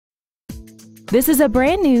This is a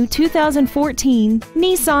brand new 2014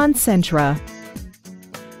 Nissan Sentra.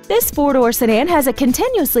 This four-door sedan has a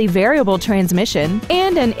continuously variable transmission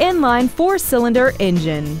and an inline four-cylinder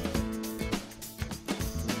engine.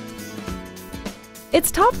 Its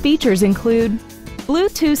top features include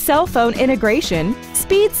Bluetooth cell phone integration,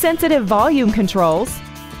 speed-sensitive volume controls,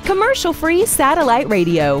 commercial-free satellite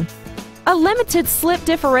radio, a limited slip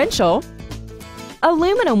differential,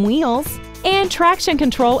 aluminum wheels, and traction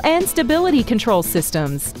control and stability control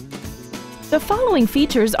systems. The following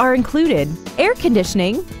features are included: air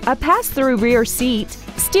conditioning, a pass-through rear seat,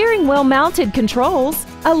 steering wheel mounted controls,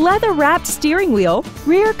 a leather-wrapped steering wheel,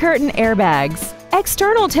 rear curtain airbags,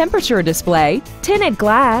 external temperature display, tinted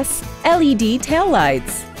glass, LED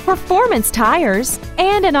taillights, performance tires,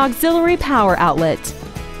 and an auxiliary power outlet.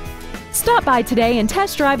 Stop by today and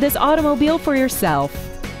test drive this automobile for yourself.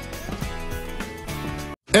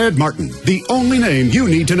 Ed Martin, the only name you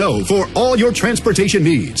need to know for all your transportation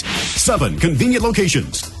needs. 7 convenient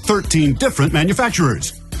locations, 13 different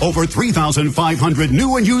manufacturers, over 3,500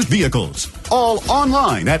 new and used vehicles, all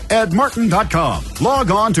online at edmartin.com. Log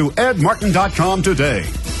on to edmartin.com today.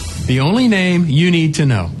 The only name you need to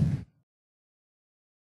know.